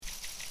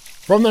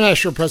From the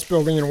National Press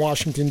Building in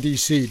Washington,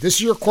 D.C., this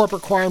is your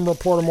Corporate Crime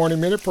Reporter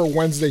Morning Minute for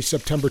Wednesday,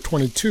 September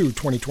 22,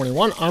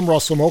 2021. I'm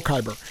Russell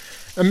Mokhiber.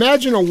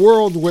 Imagine a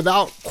world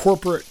without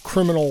corporate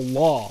criminal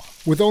law,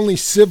 with only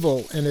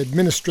civil and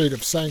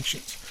administrative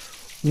sanctions.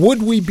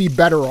 Would we be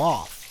better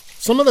off?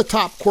 Some of the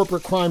top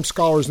corporate crime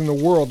scholars in the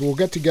world will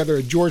get together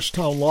at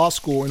Georgetown Law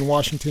School in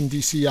Washington,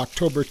 D.C.,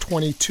 October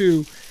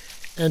 22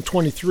 and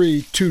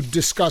 23 to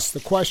discuss the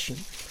question.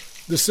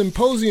 The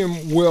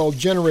symposium will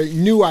generate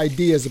new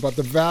ideas about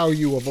the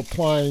value of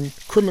applying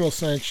criminal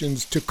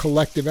sanctions to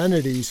collective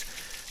entities,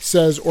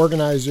 says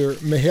organizer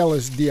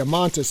Mihalis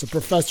Diamantis, a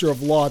professor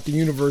of law at the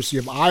University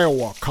of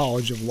Iowa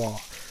College of Law.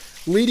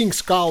 Leading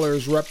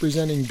scholars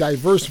representing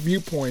diverse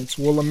viewpoints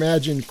will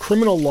imagine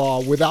criminal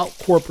law without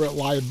corporate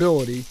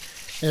liability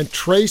and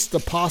trace the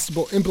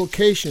possible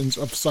implications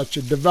of such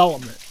a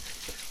development.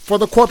 For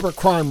the Corporate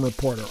Crime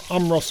Reporter,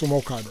 I'm Russell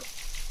Mokhiber.